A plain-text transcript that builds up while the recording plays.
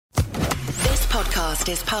podcast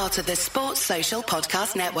is part of the Sports Social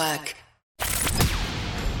Podcast Network.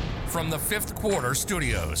 From the Fifth Quarter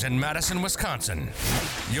Studios in Madison, Wisconsin,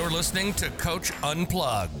 you're listening to Coach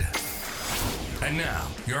Unplugged. And now,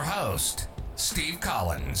 your host, Steve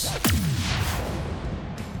Collins.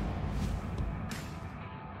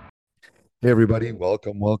 Hey everybody,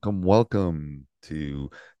 welcome to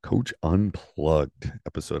Coach Unplugged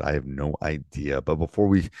episode. I have no idea, but before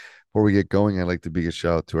we get going, I'd like to big a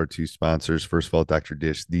shout out to our two sponsors. First of all, Dr.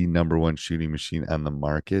 Dish, the number one shooting machine on the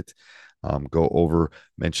market. Go over,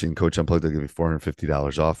 mention Coach Unplugged, they'll give you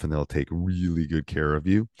 $450 off, and they'll take really good care of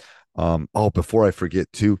you. Before I forget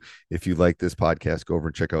too, if you like this podcast, go over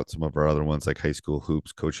and check out some of our other ones like High School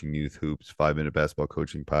Hoops, Coaching Youth Hoops, 5-Minute Basketball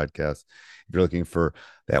Coaching Podcast. If you're looking for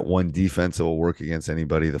that one defense that will work against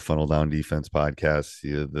anybody, the Funnel Down Defense Podcast,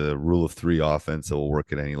 the Rule of Three offense that will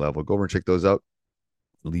work at any level, go over and check those out.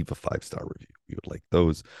 Leave a 5-star review. We would like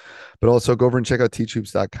those. But also go over and check out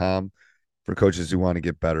teachhoops.com for coaches who want to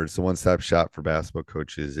get better. It's the one-stop shop for basketball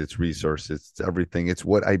coaches. It's resources. It's everything. It's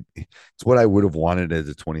what I would have wanted as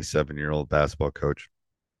a 27-year-old basketball coach.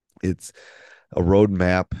 It's a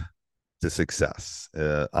roadmap to success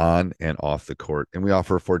on and off the court. And we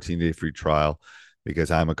offer a 14-day free trial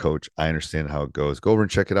because I'm a coach. I understand how it goes. Go over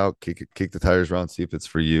and check it out. Kick the tires around, see if it's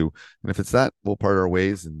for you. And if it's not, we'll part our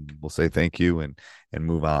ways and we'll say thank you and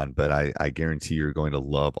move on. But I guarantee you're going to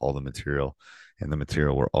love all the material and the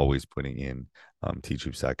material we're always putting in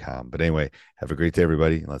teachhoops.com. But anyway, have a great day,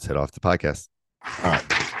 everybody. Let's head off the podcast. All right,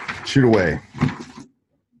 shoot away.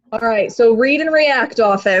 All right, so read and react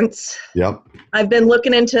offense. Yep. I've been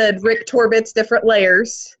looking into Rick Torbett's different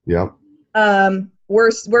layers. Yep.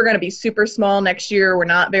 We're going to be super small next year. We're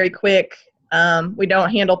not very quick. We don't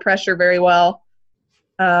handle pressure very well.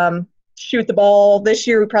 Shoot the ball. This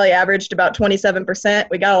year we probably averaged about 27%.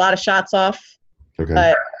 We got a lot of shots off. Okay.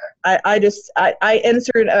 But I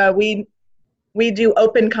entered we do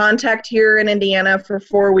open contact here in Indiana for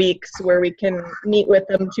 4 weeks where we can meet with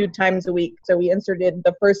them 2 times a week. So we inserted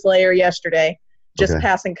the first layer yesterday, just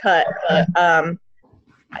pass and cut. But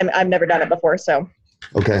I've never done it before, so.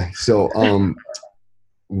 Okay, so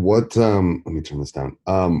let me turn this down.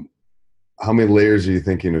 How many layers are you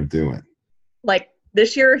thinking of doing? Like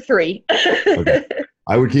this year, 3. Okay.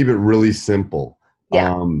 I would keep it really simple.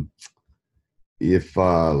 Yeah. Let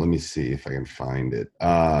me see if I can find it.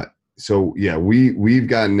 So yeah, we've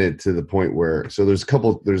gotten it to the point where, so there's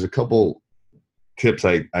a couple tips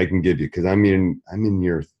I can give you because I'm in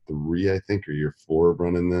year 3, I think, or year 4 of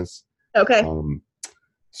running this. Okay.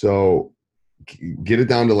 So get it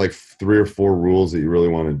down to like 3 or 4 rules that you really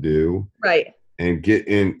want to do. Right. And get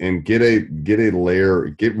a layer,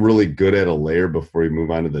 get really good at a layer before you move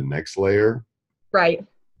on to the next layer. Right.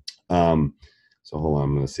 So hold on,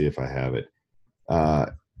 I'm going to see if I have it.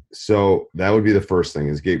 So that would be the first thing,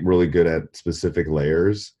 is get really good at specific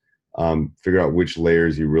layers. Figure out which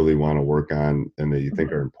layers you really want to work on and that you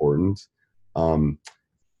think are important. And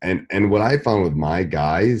what I found with my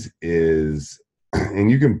guys is,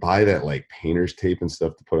 and you can buy that like painter's tape and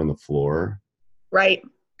stuff to put on the floor. Right.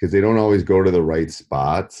 Because they don't always go to the right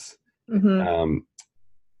spots. Mm-hmm.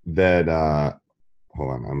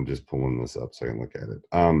 Hold on, I'm just pulling this up so I can look at it.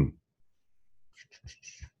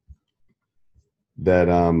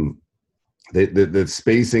 The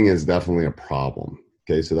spacing is definitely a problem.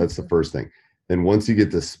 Okay, so that's the first thing. Then once you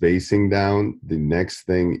get the spacing down, the next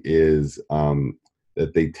thing is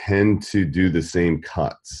that they tend to do the same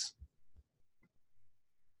cuts.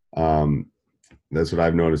 That's what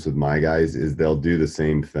I've noticed with my guys, is they'll do the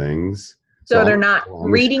same things. So they're not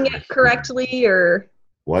reading it correctly, or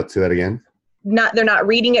what? Say that again. They're not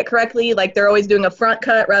reading it correctly. Like they're always doing a front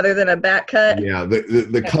cut rather than a back cut. Yeah,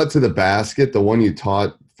 the cut to the basket, the one you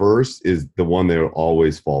taught first, is the one they will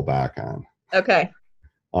always fall back on. Okay.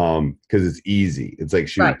 Because it's easy. It's like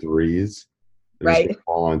shooting threes. They just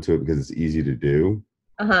fall onto it because it's easy to do.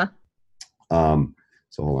 Uh-huh.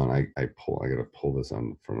 So hold on, I gotta pull this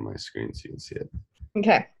on front of my screen so you can see it.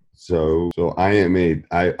 Okay. So I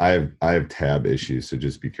have tab issues, so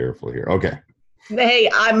just be careful here. Okay. Hey,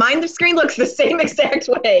 the screen looks the same exact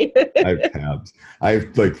way. I have tabs. I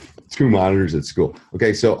have like 2 monitors at school.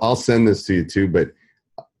 Okay, so I'll send this to you too, but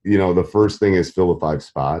the first thing is fill the 5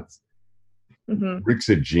 spots. Mm-hmm. Rick's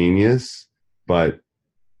a genius, but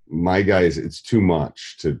my guys, it's too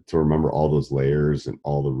much to remember all those layers and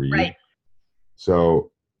all the read. Right.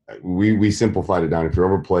 So we simplified it down. If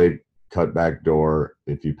you're overplayed, cut back door.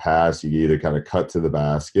 If you pass, you either kind of cut to the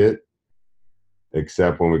basket,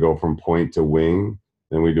 except when we go from point to wing,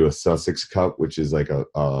 then we do a Sussex cut, which is like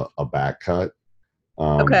a back cut.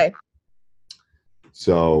 Okay.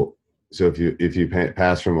 So if you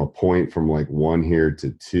pass from a point from like 1 here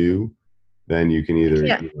to 2, then you can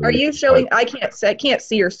either. Are you showing? I can't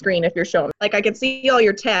see your screen if you're showing. Like I can see all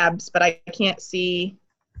your tabs, but I can't see.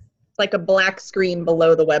 It's like a black screen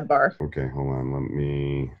below the web bar. Okay, hold on. Let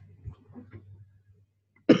me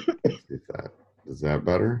see if that is that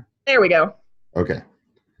better. There we go. Okay.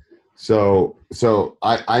 So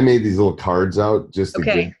I made these little cards out just to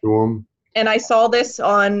give to them. And I saw this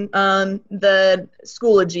on the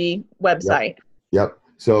Schoology website. Yep.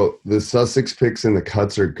 So the Sussex picks and the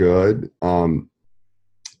cuts are good.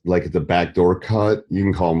 Like the backdoor cut, you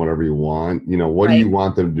can call them whatever you want. What do you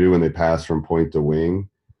want them to do when they pass from point to wing?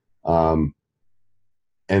 And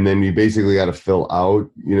then you basically got to fill out,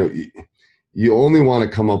 you only want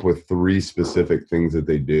to come up with 3 specific things that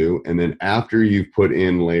they do. And then after you've put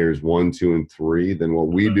in layers 1, 2, and 3, then what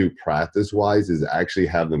we do practice-wise is actually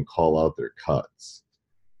have them call out their cuts.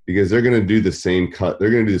 Because they're going to do the same cut. They're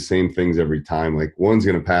going to do the same things every time. Like 1's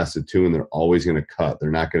going to pass to 2, and they're always going to cut.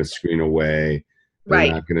 They're not going to screen away.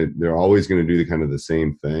 They're always going to do the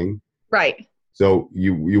same thing. Right. So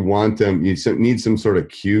you want them, you need some sort of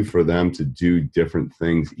cue for them to do different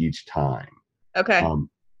things each time. Okay.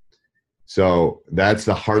 So that's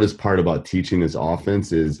the hardest part about teaching this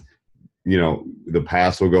offense is, the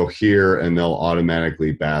pass will go here and they'll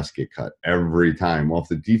automatically basket cut every time. Well, if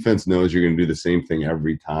the defense knows you're going to do the same thing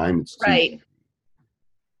every time, it's right.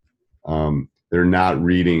 They're not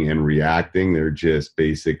reading and reacting. They're just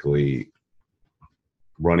basically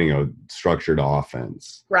running a structured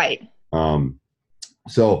offense. Right.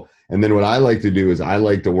 And then what I like to do is I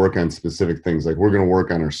like to work on specific things. Like we're going to work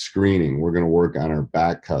on our screening. We're going to work on our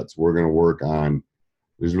back cuts. We're going to work on,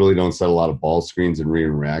 we really don't set a lot of ball screens and read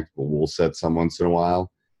and react, but we'll set some once in a while.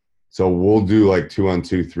 So we'll do like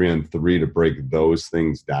 2-on-2, 3-on-3 to break those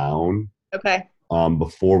things down. Okay.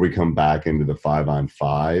 Before we come back into the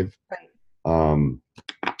 5-on-5. Right.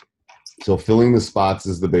 So filling the spots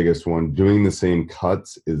is the biggest one. Doing the same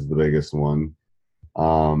cuts is the biggest one.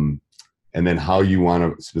 And then how you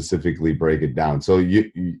want to specifically break it down. So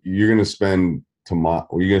you're going to spend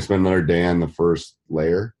another day on the first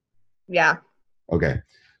layer? Yeah. Okay.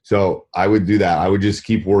 So I would do that. I would just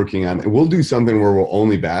keep working on it. We'll do something where we'll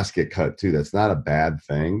only basket cut too. That's not a bad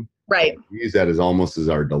thing. Right. We use that as almost as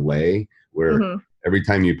our delay where every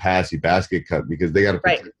time you pass, you basket cut because they got to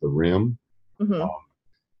protect the rim. Mm-hmm.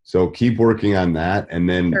 So keep working on that. And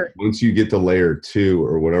then once you get to layer 2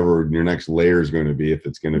 or whatever your next layer is going to be, if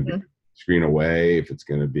it's going to be screen away, if it's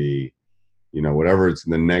going to be, whatever it's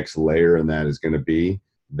the next layer and that is going to be,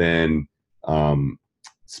 then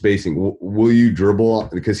spacing. Will you dribble?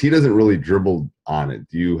 Because he doesn't really dribble on it.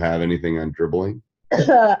 Do you have anything on dribbling?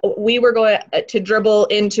 We were going to dribble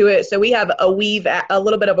into it. So we have a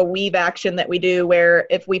little bit of a weave action that we do where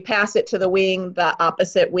if we pass it to the wing, the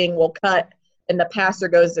opposite wing will cut and the passer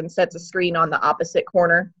goes and sets a screen on the opposite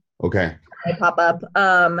corner. Okay. They pop up.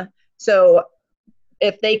 So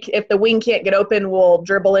if the wing can't get open, we'll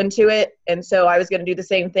dribble into it. And so I was going to do the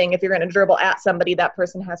same thing. If you're going to dribble at somebody, that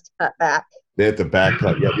person has to cut back. They have to back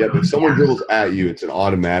cut. Yeah. If someone dribbles at you, it's an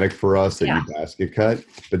automatic for us that you basket cut.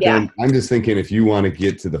 But then I'm just thinking if you want to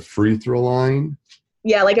get to the free throw line.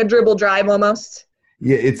 Yeah, like a dribble drive almost.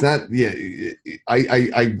 Yeah, it's not. Yeah,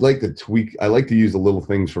 I like to tweak. I like to use the little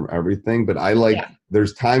things from everything, but I like. Yeah.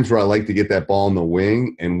 There's times where I like to get that ball in the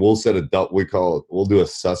wing, and we'll set we'll do a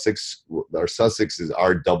Sussex. Our Sussex is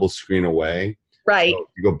our double screen away. Right. So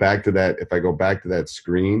you go back to that. If I go back to that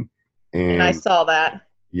screen, and I saw that.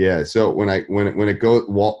 Yeah. So when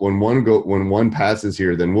one passes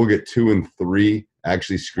here, then we'll get 2 and 3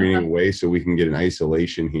 actually screening away, so we can get an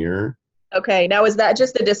isolation here. Okay. Now, is that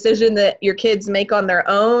just a decision that your kids make on their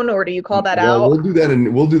own, or do you call that out? We'll do that,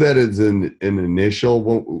 and we'll do that as an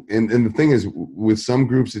initial. And the thing is, with some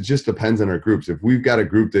groups, it just depends on our groups. If we've got a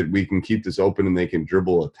group that we can keep this open and they can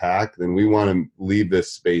dribble attack, then we want to leave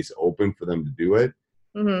this space open for them to do it.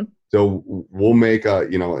 Mm-hmm. So we'll make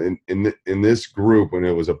in this group, when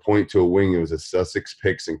it was a point to a wing, it was a Sussex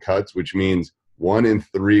picks and cuts, which means 1 and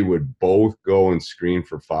 3 would both go and screen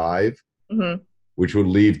for 5. Mm-hmm. Which would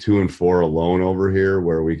leave 2 and 4 alone over here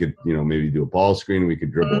where we could, maybe do a ball screen, we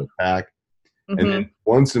could dribble attack. Mm-hmm. And then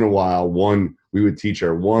once in a while, we would teach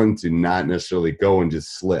our 1 to not necessarily go and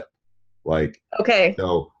just slip.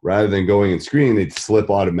 So rather than going and screening, they'd slip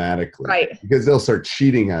automatically. Right. Because they'll start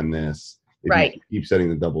cheating on this if you keep setting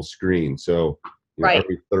the double screen. So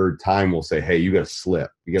every third time we'll say, hey, you got to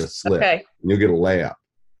slip. You got to slip. Okay. And you'll get a layup.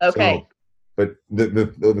 Okay. But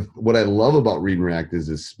what I love about read and react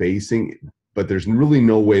is spacing. But there's really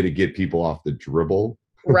no way to get people off the dribble.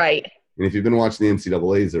 Right. And if you've been watching the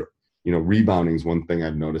NCAAs, rebounding is one thing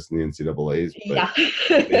I've noticed in the NCAAs, but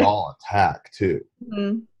Yeah. they all attack too.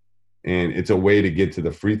 Mm-hmm. And it's a way to get to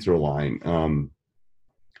the free throw line.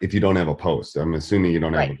 If you don't have a post, I'm assuming you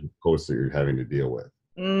don't have a post that you're having to deal with.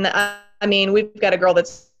 I mean, we've got a girl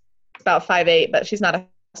that's about 5'8", but she's not a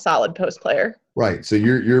solid post player. Right. So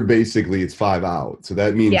you're basically, it's 5 out. So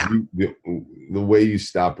that means the way you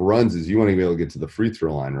stop runs is you want to be able to get to the free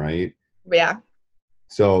throw line, right? Yeah.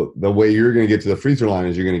 So the way you're going to get to the free throw line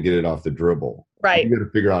is you're going to get it off the dribble. Right. You got to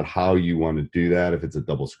figure out how you want to do that. If it's a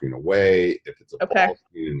double screen away, if it's a ball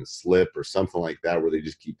screen in a slip or something like that, where they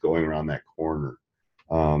just keep going around that corner.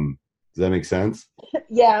 Does that make sense?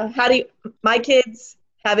 Yeah. My kids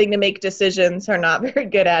having to make decisions are not very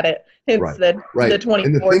good at it. It's the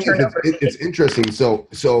 24 turnover. It's interesting. So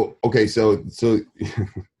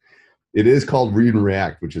it is called read and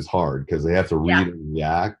react, which is hard because they have to read and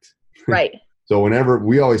react. Right. So whenever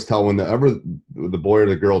we always tell whenever the boy or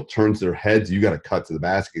the girl turns their heads, you got to cut to the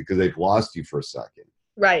basket because they've lost you for a second.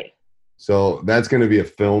 Right. So that's going to be a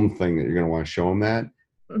film thing that you're going to want to show them that.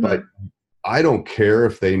 Mm-hmm. But I don't care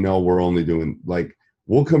if they know we're only doing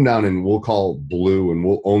we'll come down and we'll call blue and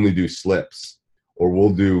we'll only do slips, or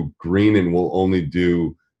we'll do green and we'll only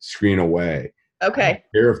do screen away. Okay. I don't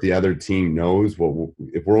care if the other team knows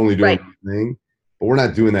if we're only doing one thing. But we're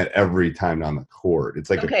not doing that every time down the court.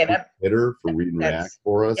 It's like a hitter for read and react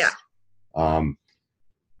for us. Yeah.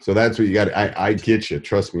 So that's what you got. I get you.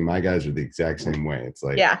 Trust me, my guys are the exact same way. It's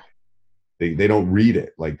like they don't read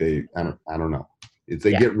it. Like I don't know. It's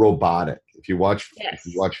they get robotic. If you watch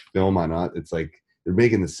film on it, it's like they're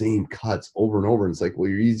making the same cuts over and over. And it's like, well,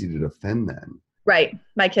 you're easy to defend then. Right.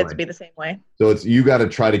 My kids would be the same way. So you got to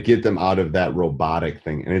try to get them out of that robotic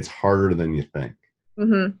thing, and it's harder than you think.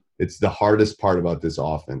 Mm-hmm. It's the hardest part about this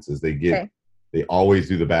offense is they always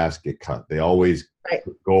do the basket cut. They always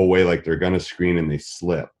go away like they're going to screen and they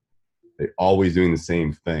slip. They're always doing the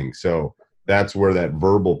same thing. So that's where that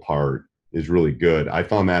verbal part is really good. I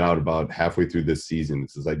found that out about halfway through this season.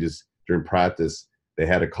 It says during practice, they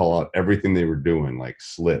had to call out everything they were doing, like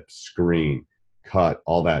slip, screen, cut,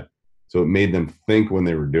 all that. So it made them think when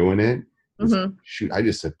they were doing it. Mm-hmm. Shoot, I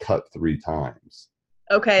just said cut 3 times.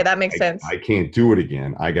 Okay, that makes sense. I can't do it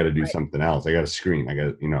again. I got to do something else. I got to screen. I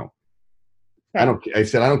got to, Okay. I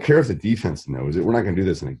don't care if the defense knows it. We're not going to do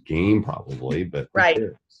this in a game probably, but Right.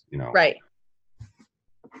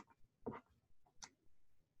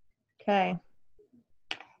 Okay.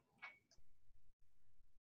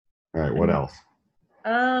 All right. What else?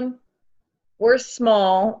 We're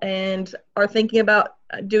small and are thinking about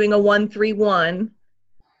doing a 1-3-1.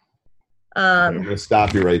 I'm going to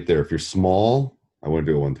stop you right there. If you're small, I want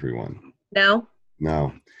to do a 1-3-1.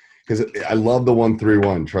 No, because I love the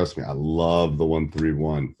 1-3-1. Trust me, I love the 1-3-1.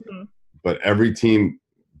 Mm-hmm. But every team,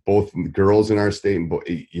 both girls in our state,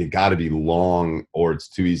 you got to be long, or it's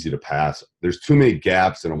too easy to pass. There's too many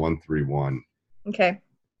gaps in a 1-3-1. Okay.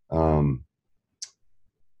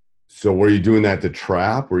 So were you doing that to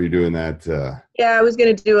trap? Were you doing that? Yeah, I was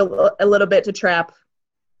going to do a little bit to trap.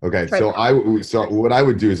 Okay, so what I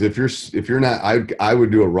would do is if you're not, I would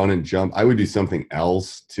do a run and jump. I would do something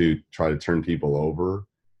else to try to turn people over.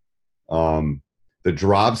 The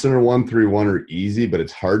drops in a 1-3-1 are easy, but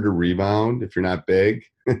it's hard to rebound if you're not big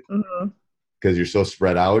because you're so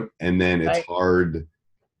spread out. And then it's hard.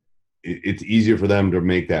 It's easier for them to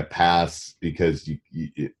make that pass because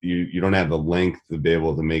you don't have the length to be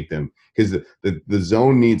able to make them, because the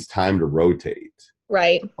zone needs time to rotate.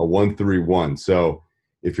 Right. A 1-3-1. So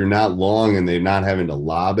if you're not long and they're not having to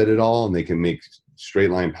lob it at all and they can make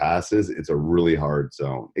straight line passes, it's a really hard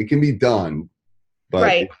zone. It can be done,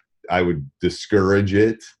 but I would discourage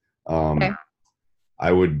it.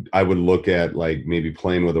 I would look at like maybe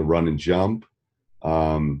playing with a run and jump.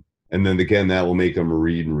 And then again, that will make them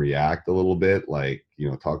read and react a little bit. Like,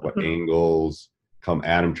 talk about angles, come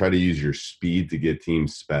at them, try to use your speed to get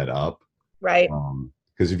teams sped up. Right.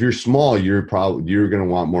 Because if you're small, you're going to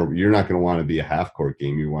want more. You're not going to want to be a half court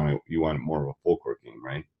game. You want more of a full court game,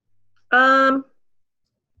 right?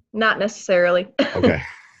 Not necessarily. Okay.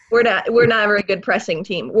 We're not a very good pressing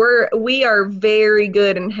team. We are very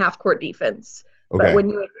good in half court defense. Okay. But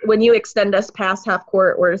when you extend us past half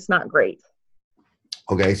court, it's not great.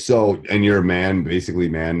 Okay. So, and you're a man, basically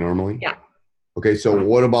man normally? Yeah. Okay. So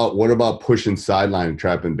what about pushing sideline and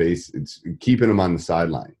trapping base? It's keeping them on the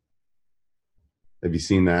sideline. Have you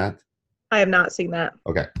seen that? I have not seen that.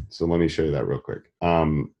 Okay. So let me show you that real quick.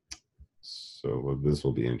 So this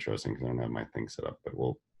will be interesting because I don't have my thing set up, but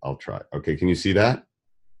I'll try. Okay. Can you see that?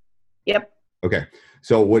 Yep. Okay.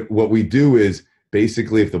 So what we do is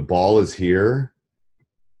basically if the ball is here,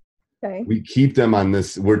 we keep them on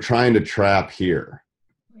this. We're trying to trap here.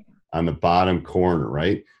 on the bottom corner,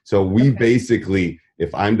 right? So we basically,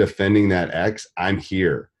 if I'm defending that X, I'm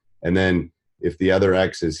here. And then if the other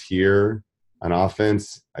X is here on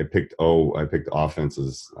offense, I picked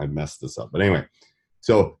offenses. I messed this up. But anyway,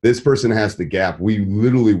 so this person has the gap.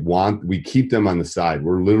 We keep them on the side.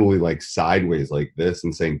 We're literally like sideways like this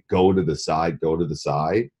and saying, go to the side, go to the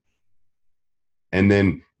side. And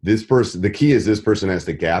then this person, the key is this person has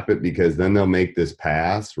to gap it, because then they'll make this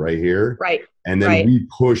pass right here. Right. And then we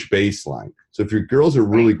push baseline. So if your girls are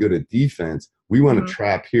really good at defense, we want to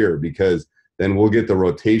trap here, because then we'll get the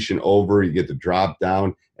rotation over, you get the drop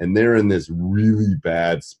down, and they're in this really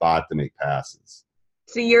bad spot to make passes.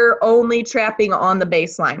 So you're only trapping on the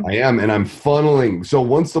baseline. I am, and I'm funneling. So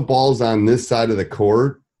once the ball's on this side of the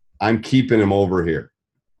court, I'm keeping him over here.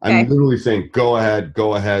 I'm literally saying, go ahead,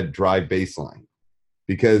 drive baseline.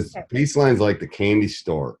 Because baseline's like the candy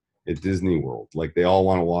store at Disney World. Like, they all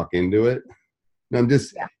want to walk into it. And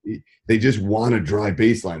they just want to drive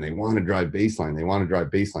baseline. They want to drive baseline. They want to drive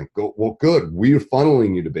baseline. Well, good. We're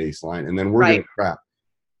funneling you to baseline, and then we're going to trap.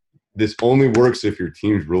 This only works if your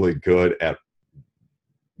team's really good at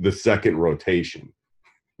the second rotation.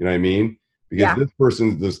 You know what I mean? Because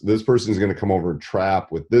this person's going to come over and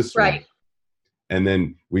trap with this one. And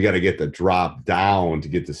then we got to get the drop down to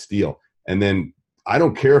get the steal. And then I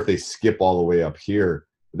don't care if they skip all the way up here.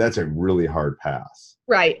 But that's a really hard pass.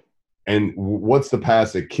 Right. And what's the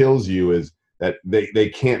pass that kills you is that they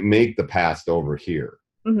can't make the pass over here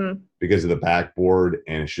because of the backboard,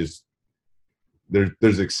 and it's just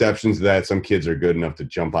there's exceptions to that. Some kids are good enough to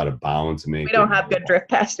jump out of bounds and make. We don't have good drift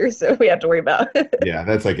passers, so we have to worry about. Yeah,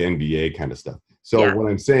 that's like NBA kind of stuff. So what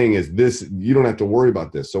I'm saying is this: you don't have to worry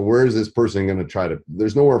about this. So where is this person going to try to?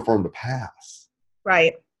 There's nowhere for him to pass.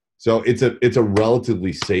 Right. So it's a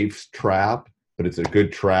relatively safe trap, but it's a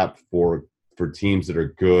good trap for teams that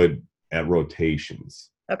are good at rotations.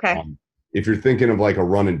 Okay. If you're thinking of like a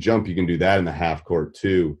run and jump, you can do that in the half court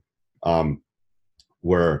too,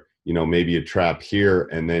 where, you know, maybe you trap here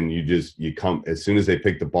and then you come, as soon as they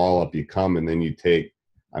pick the ball up, you come and then you take,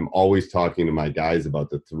 I'm always talking to my guys about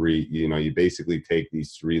the three, you know, you basically take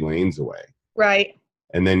these 3 lanes away. Right.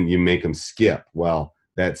 And then you make them skip. Well,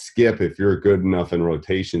 that skip, if you're good enough in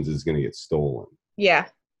rotations, is going to get stolen. Yeah.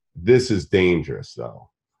 This is dangerous though.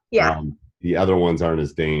 Yeah. The other ones aren't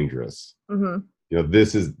as dangerous. You know,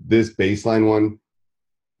 this baseline one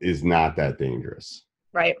is not that dangerous.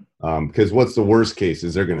 Right. Because what's the worst case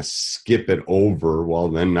is they're going to skip it over. Well,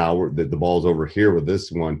 then now the ball's over here with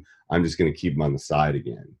this one. I'm just going to keep them on the side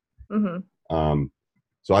again.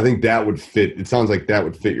 So I think that would fit. It sounds like that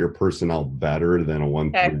would fit your personnel better than a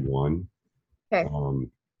 1-3-1. Okay.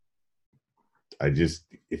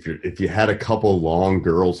 If you had a couple long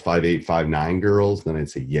girls, 5'8", 5'9" girls, then I'd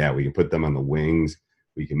say, yeah, we can put them on the wings.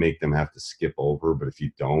 We can make them have to skip over. But if you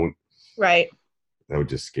don't, right, that would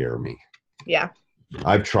just scare me. Yeah.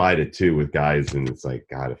 I've tried it too with guys, and it's like,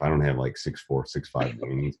 God, if I don't have like 6'4", 6'5"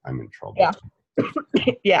 wings, I'm in trouble. Yeah.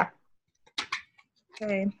 Yeah.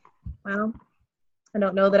 Okay. Well, I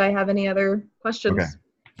don't know that I have any other questions. Okay.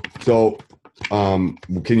 So,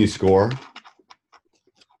 can you score?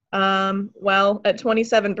 Well, at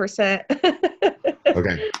 27%.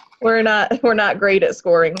 Okay. We're not great at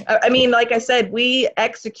scoring. I mean, like I said, we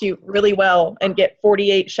execute really well and get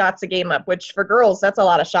 48 shots a game up, which for girls, that's a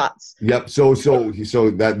lot of shots. Yep. So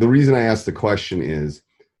that the reason I asked the question is,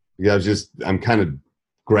 I'm kind of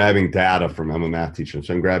grabbing data from, I'm a math teacher,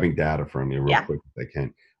 so I'm grabbing data from you real quick if I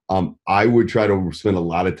can. I would try to spend a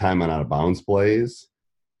lot of time on out of bounds plays,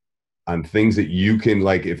 on things that you can,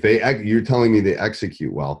 like, if you're telling me they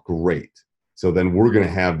execute well, great. So then we're going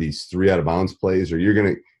to have these 3 out of bounds plays, or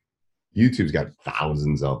YouTube's got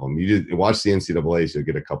thousands of them. You just watch the NCAA, so you'll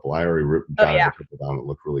get a couple. I already got a couple down that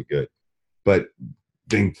look really good. But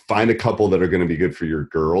then find a couple that are going to be good for your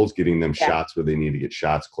girls, getting them shots where they need to get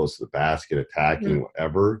shots close to the basket, attacking,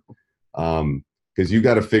 whatever. Because you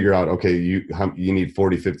got to figure out, okay, you need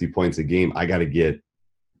 40, 50 points a game. I got to get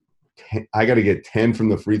 10 from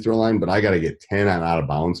the free throw line, but I got to get 10 on out of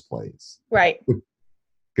bounds plays. Right.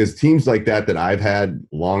 Because teams like that I've had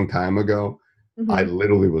a long time ago, I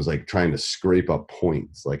literally was like trying to scrape up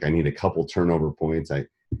points. Like, I need a couple turnover points.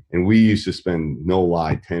 And we used to spend, no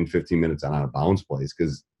lie, 10, 15 minutes on out of bounds plays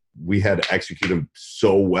because we had to execute them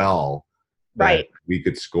so well that we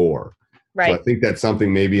could score. Right. So I think that's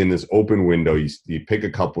something maybe in this open window, you pick a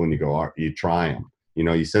couple and you go, you try them. You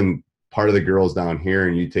know, you send part of the girls down here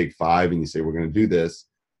and you take 5 and you say, we're going to do this,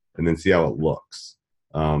 and then see how it looks.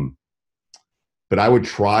 But I would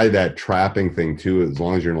try that trapping thing too, as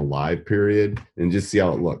long as you're in a live period, and just see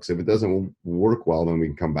how it looks. If it doesn't work well, then we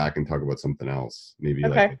can come back and talk about something else. Maybe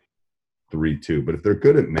like 3-2. But if they're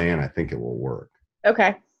good at man, I think it will work.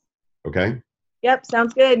 Okay. Okay. Yep.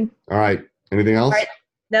 Sounds good. All right. Anything else? All right.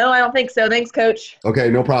 No, I don't think so. Thanks, Coach. Okay.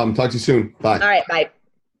 No problem. Talk to you soon. Bye. All right. Bye.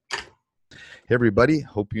 Hey, everybody.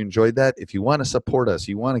 Hope you enjoyed that. If you want to support us,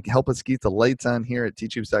 you want to help us keep the lights on here at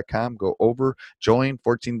teachhoops.com, go over, join,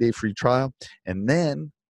 14-day free trial, and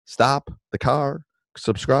then stop the car,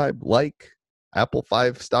 subscribe, like, Apple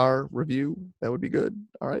 5-star review. That would be good.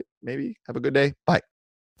 All right. Maybe. Have a good day. Bye.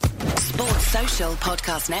 Sports Social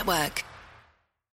Podcast Network.